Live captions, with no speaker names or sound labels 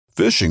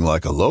Fishing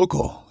like a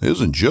local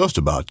isn't just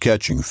about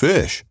catching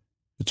fish.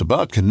 It's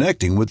about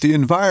connecting with the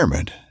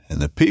environment and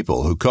the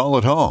people who call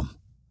it home.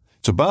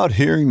 It's about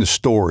hearing the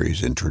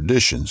stories and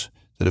traditions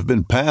that have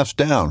been passed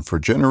down for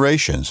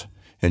generations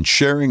and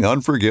sharing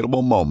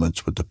unforgettable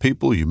moments with the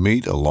people you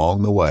meet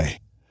along the way.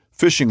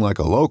 Fishing like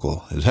a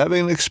local is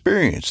having an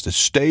experience that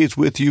stays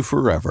with you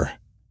forever.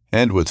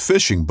 And with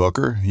Fishing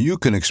Booker, you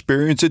can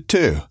experience it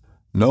too,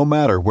 no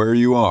matter where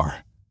you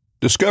are.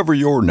 Discover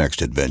your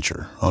next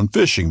adventure on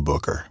Fishing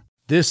Booker.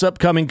 This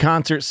upcoming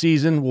concert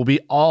season will be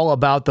all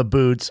about the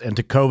boots, and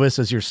Tecovas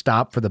is your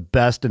stop for the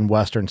best in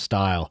Western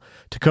style.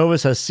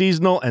 Tecovas has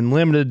seasonal and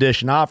limited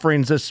edition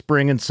offerings this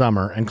spring and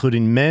summer,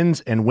 including men's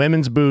and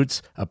women's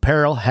boots,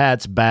 apparel,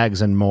 hats,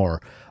 bags, and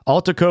more.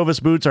 All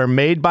Tecovas boots are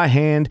made by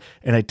hand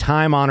in a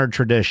time-honored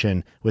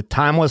tradition with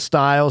timeless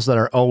styles that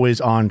are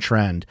always on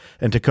trend.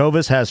 And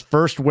Tecovas has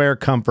first wear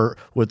comfort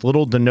with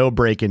little to no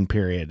break-in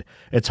period.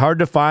 It's hard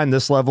to find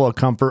this level of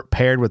comfort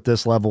paired with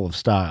this level of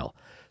style.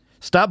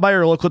 Stop by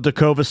your local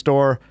Tecovas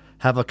store,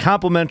 have a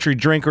complimentary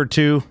drink or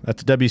two,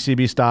 that's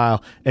WCB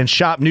style, and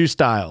shop new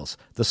styles.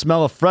 The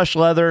smell of fresh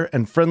leather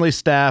and friendly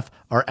staff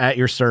are at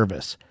your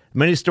service.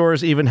 Many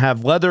stores even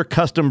have leather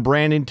custom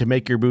branding to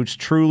make your boots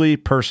truly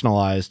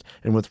personalized.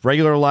 And with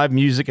regular live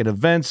music and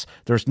events,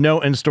 there's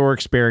no in-store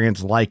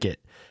experience like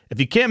it.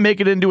 If you can't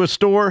make it into a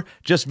store,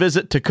 just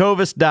visit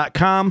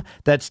tecovas.com.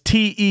 That's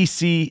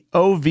TECOVAS.com.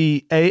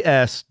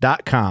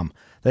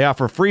 They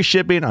offer free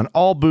shipping on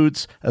all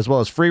boots, as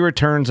well as free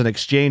returns and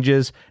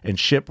exchanges, and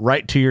ship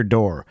right to your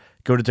door.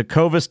 Go to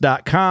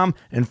tecovas.com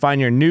and find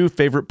your new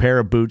favorite pair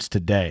of boots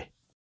today.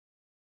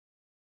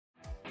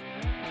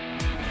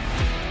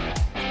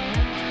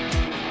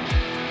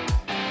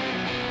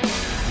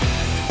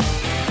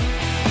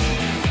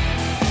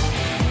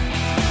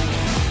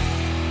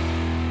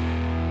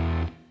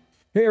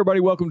 Hey, everybody.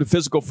 Welcome to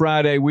Physical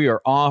Friday. We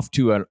are off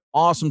to an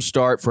awesome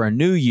start for a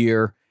new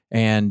year.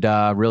 And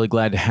really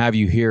glad to have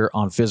you here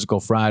on Physical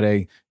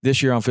Friday.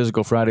 This year on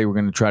Physical Friday, we're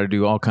going to try to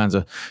do all kinds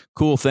of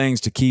cool things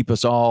to keep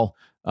us all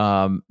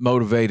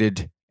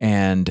motivated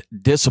and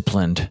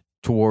disciplined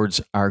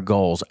towards our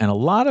goals. And a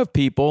lot of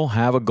people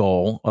have a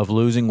goal of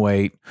losing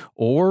weight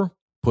or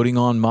putting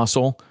on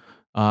muscle,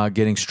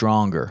 getting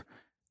stronger.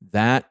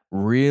 That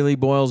really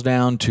boils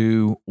down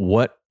to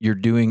what you're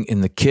doing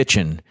in the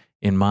kitchen,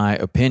 in my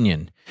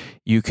opinion.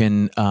 You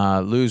can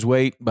lose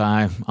weight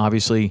by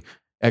obviously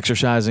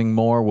exercising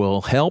more will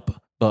help,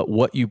 but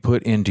what you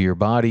put into your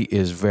body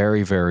is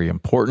very, very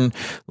important.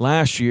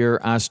 Last year,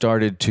 I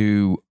started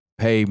to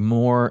pay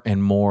more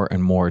and more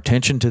and more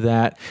attention to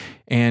that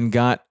and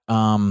got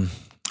on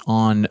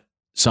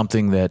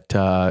something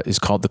that is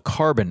called the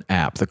Carbon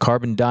app, the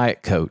Carbon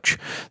Diet Coach.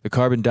 The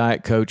Carbon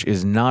Diet Coach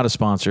is not a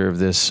sponsor of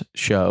this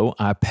show.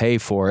 I pay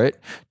for it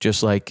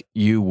just like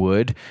you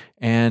would,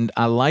 and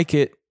I like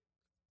it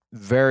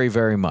very,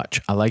 very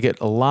much. I like it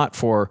a lot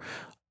for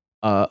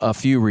a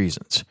few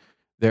reasons.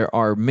 There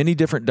are many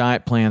different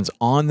diet plans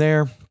on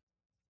there.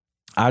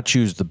 I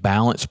choose the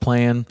balanced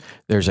plan.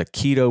 There's a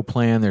keto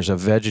plan. There's a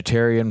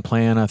vegetarian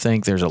plan, I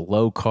think. There's a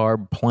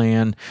low-carb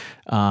plan.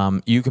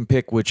 You can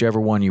pick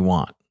whichever one you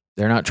want.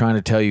 They're not trying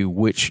to tell you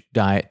which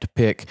diet to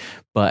pick,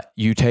 but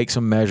you take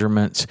some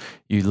measurements.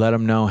 You let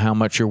them know how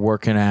much you're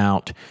working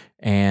out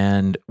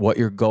and what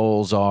your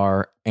goals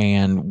are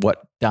and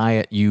what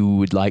diet you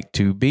would like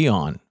to be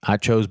on. I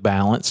chose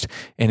balanced,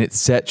 and it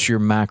sets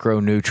your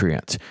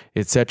macronutrients.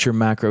 It sets your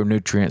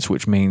macronutrients,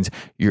 which means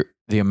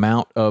the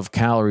amount of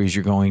calories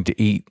you're going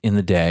to eat in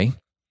the day,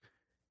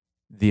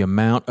 the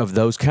amount of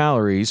those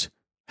calories,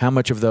 how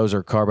much of those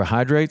are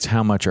carbohydrates,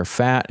 how much are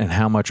fat, and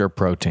how much are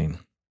protein.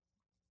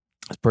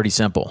 It's pretty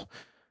simple.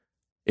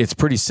 It's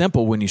pretty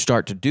simple when you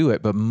start to do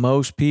it, but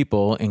most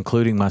people,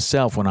 including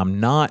myself, when I'm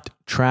not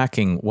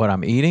tracking what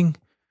I'm eating,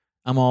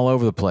 I'm all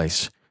over the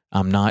place.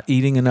 I'm not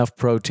eating enough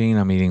protein.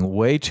 I'm eating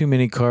way too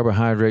many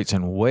carbohydrates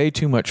and way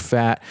too much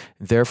fat.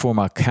 Therefore,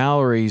 my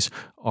calories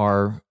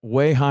are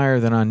way higher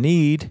than I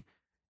need.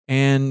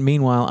 And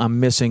meanwhile, I'm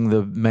missing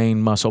the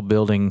main muscle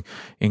building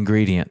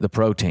ingredient, the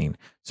protein.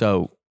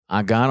 So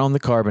I got on the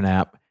Carbon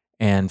app,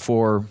 and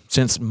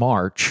since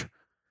March,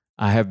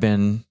 I have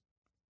been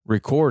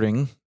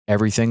recording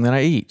everything that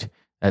I eat.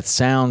 That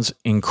sounds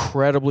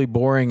incredibly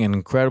boring and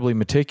incredibly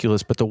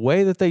meticulous, but the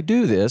way that they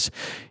do this,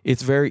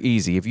 it's very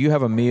easy. If you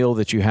have a meal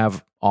that you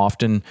have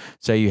often,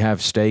 say you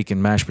have steak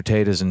and mashed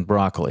potatoes and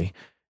broccoli,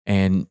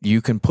 and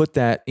you can put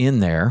that in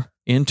there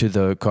into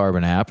the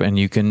Carbon app, and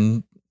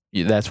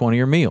that's one of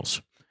your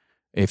meals.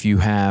 If you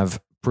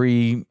have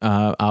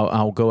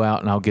I'll go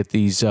out and I'll get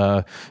these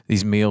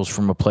meals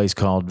from a place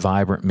called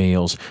Vibrant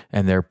Meals,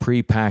 and they're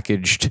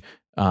prepackaged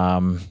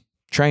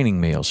training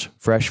meals,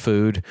 fresh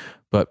food,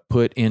 but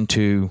put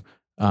into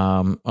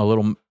a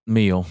little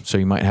meal. So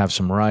you might have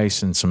some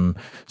rice and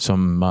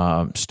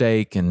some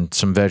steak and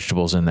some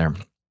vegetables in there.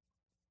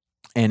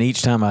 And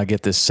each time I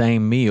get this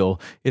same meal,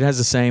 it has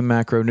the same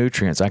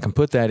macronutrients. I can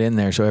put that in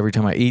there. So every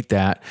time I eat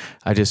that,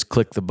 I just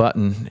click the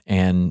button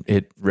and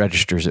it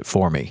registers it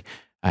for me.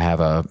 I have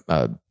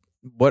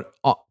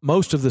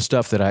most of the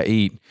stuff that I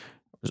eat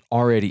is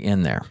already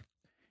in there.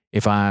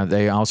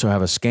 They also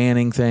have a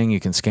scanning thing. You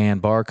can scan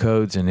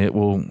barcodes and it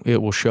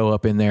will show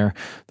up in there.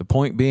 The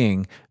point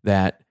being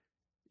that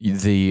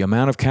the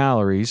amount of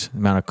calories, the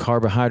amount of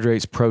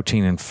carbohydrates,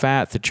 protein, and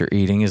fat that you're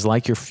eating is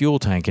like your fuel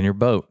tank in your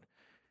boat.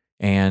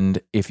 And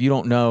if you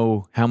don't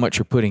know how much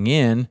you're putting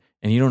in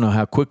and you don't know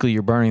how quickly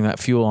you're burning that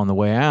fuel on the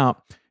way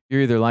out,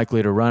 you're either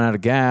likely to run out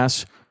of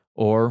gas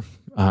or,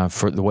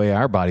 for the way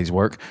our bodies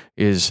work,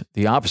 is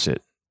the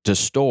opposite. To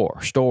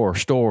store.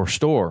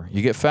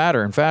 You get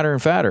fatter and fatter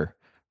and fatter,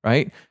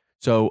 right?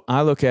 So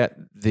I look at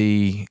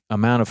the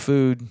amount of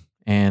food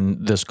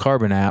and this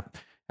Carbon app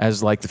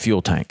as like the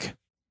fuel tank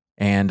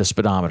and a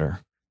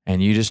speedometer.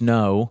 And you just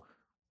know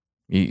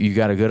you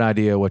got a good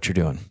idea what you're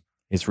doing.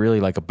 It's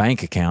really like a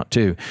bank account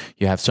too.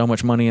 You have so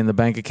much money in the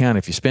bank account.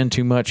 If you spend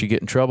too much, you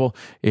get in trouble.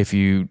 If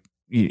you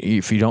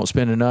don't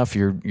spend enough,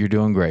 you're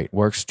doing great.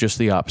 Works just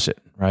the opposite,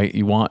 right?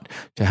 You want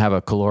to have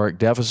a caloric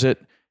deficit,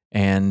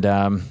 and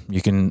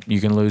you can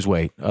lose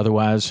weight.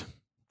 Otherwise,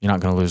 you're not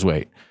going to lose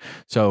weight.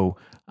 So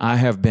I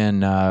have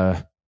been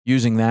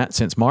using that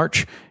since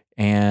March,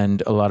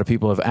 and a lot of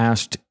people have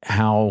asked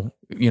how,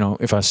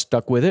 if I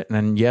stuck with it.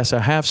 And yes, I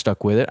have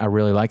stuck with it. I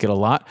really like it a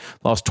lot.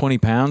 Lost 20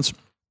 pounds.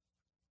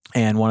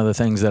 And one of the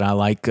things that I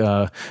like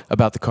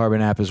about the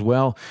Carbon app as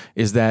well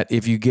is that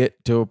if you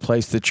get to a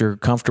place that you're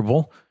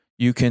comfortable,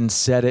 you can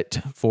set it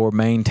for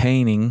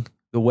maintaining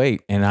the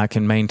weight, and I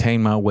can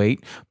maintain my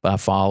weight by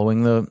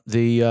following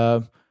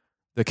the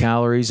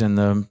calories and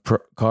the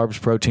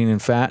carbs, protein,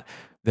 and fat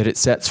that it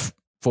sets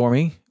for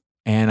me,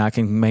 and I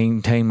can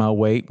maintain my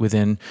weight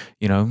within,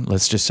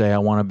 let's just say I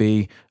want to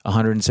be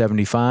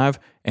 175,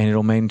 and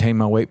it'll maintain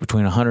my weight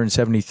between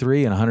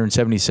 173 and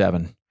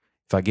 177.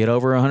 If I get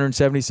over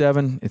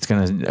 177, it's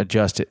going to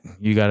adjust it.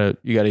 You gotta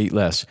eat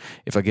less.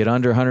 If I get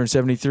under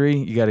 173,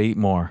 you got to eat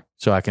more,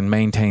 so I can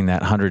maintain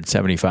that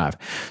 175.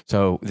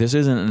 So this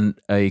isn't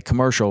a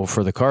commercial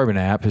for the Carbon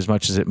app, as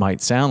much as it might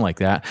sound like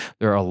that.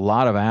 There are a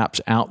lot of apps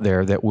out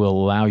there that will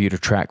allow you to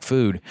track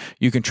food.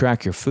 You can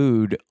track your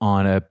food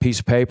on a piece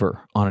of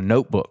paper, on a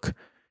notebook.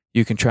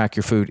 You can track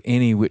your food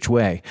any which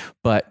way.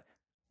 But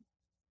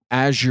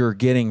as you're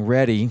getting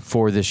ready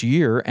for this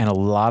year, and a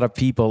lot of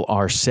people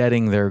are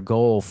setting their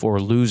goal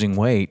for losing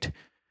weight,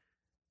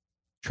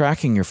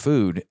 tracking your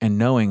food and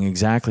knowing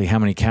exactly how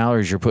many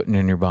calories you're putting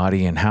in your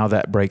body and how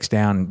that breaks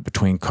down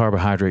between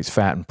carbohydrates,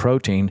 fat, and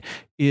protein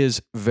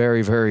is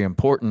very, very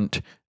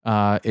important,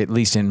 at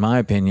least in my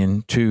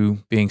opinion, to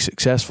being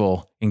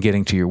successful in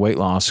getting to your weight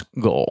loss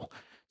goal.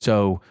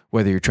 So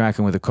whether you're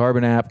tracking with a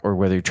Carbon app or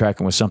whether you're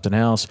tracking with something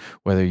else,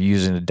 whether you're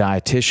using a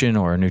dietitian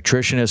or a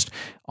nutritionist,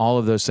 all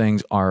of those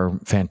things are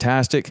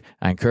fantastic.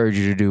 I encourage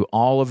you to do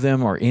all of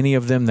them or any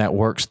of them that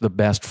works the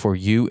best for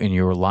you in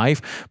your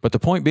life. But the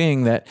point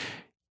being that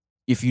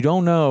if you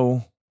don't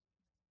know,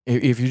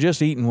 if you're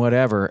just eating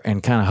whatever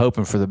and kind of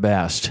hoping for the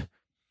best,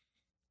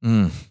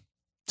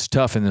 it's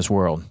tough in this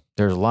world.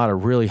 There's a lot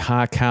of really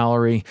high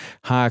calorie,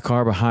 high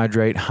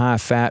carbohydrate, high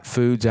fat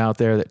foods out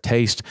there that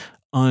taste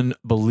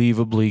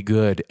unbelievably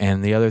good.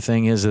 And the other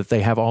thing is that they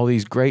have all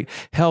these great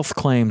health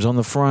claims on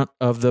the front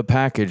of the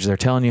package. They're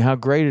telling you how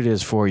great it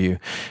is for you,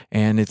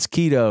 and it's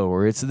keto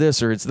or it's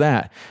this or it's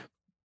that.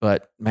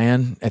 But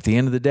man, at the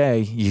end of the day,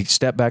 you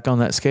step back on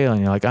that scale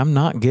and you're like, I'm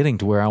not getting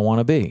to where I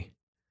want to be.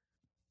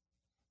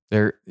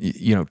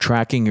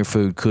 Tracking your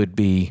food could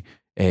be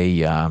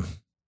a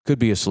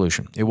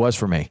solution. It was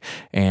for me.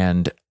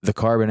 And the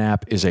Carbon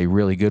app is a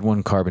really good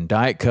one. Carbon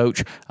Diet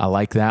Coach, I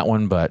like that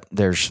one, but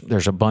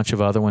there's a bunch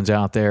of other ones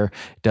out there.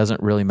 It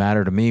doesn't really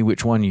matter to me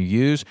which one you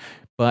use,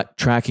 but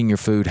tracking your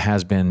food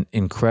has been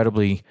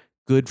incredibly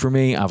good for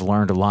me. I've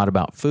learned a lot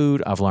about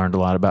food. I've learned a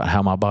lot about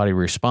how my body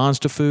responds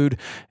to food,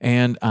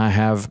 and I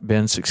have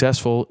been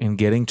successful in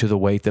getting to the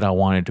weight that I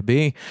wanted to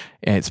be.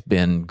 And it's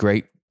been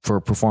great for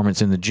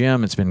performance in the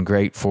gym. It's been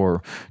great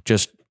for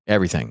just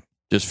everything.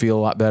 Just feel a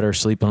lot better,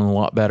 sleeping a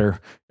lot better.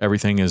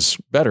 Everything is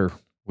better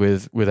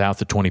without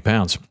the 20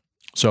 pounds.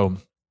 So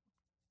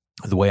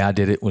the way I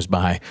did it was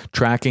by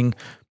tracking.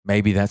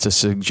 Maybe that's a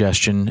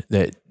suggestion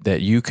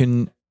that you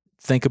can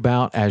think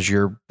about as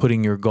you're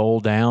putting your goal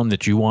down,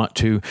 that you want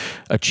to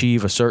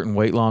achieve a certain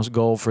weight loss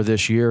goal for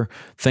this year.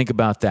 Think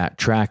about that.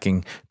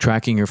 Tracking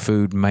your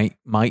food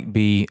might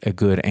be a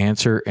good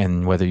answer.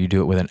 And whether you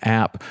do it with an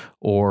app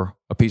or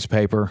a piece of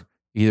paper,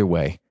 either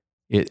way,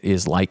 it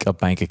is like a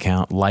bank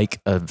account, like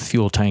a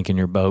fuel tank in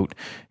your boat.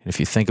 And if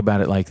you think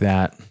about it like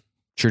that,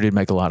 sure did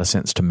make a lot of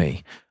sense to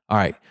me. All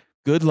right.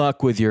 Good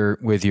luck with your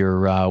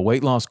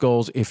weight loss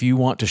goals. If you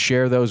want to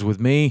share those with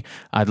me,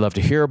 I'd love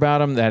to hear about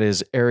them. That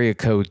is area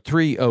code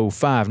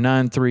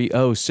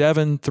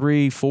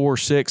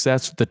 305-930-7346.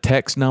 That's the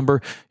text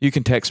number. You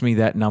can text me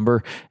that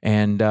number.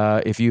 And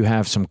if you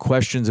have some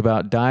questions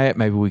about diet,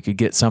 maybe we could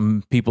get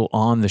some people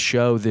on the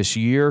show this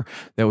year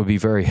that would be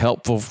very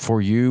helpful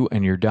for you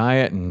and your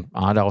diet. And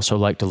I'd also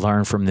like to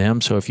learn from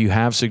them. So if you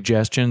have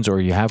suggestions or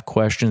you have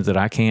questions that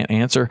I can't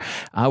answer,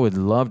 I would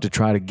love to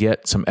try to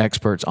get some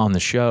experts on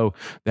the show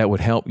that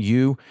would help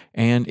you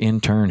and in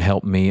turn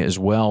help me as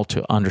well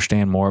to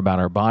understand more about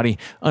our body,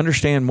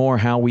 understand more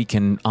how we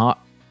can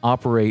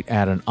operate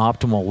at an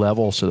optimal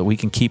level so that we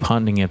can keep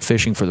hunting and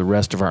fishing for the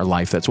rest of our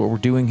life. That's what we're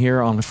doing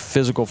here on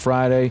Physical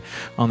Friday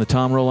on the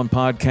Tom Rowland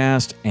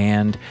Podcast,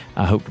 and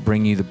I hope to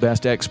bring you the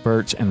best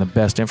experts and the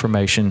best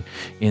information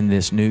in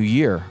this new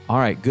year. All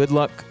right, good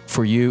luck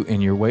for you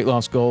in your weight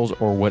loss goals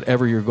or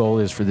whatever your goal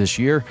is for this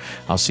year.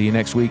 I'll see you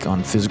next week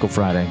on Physical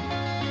Friday.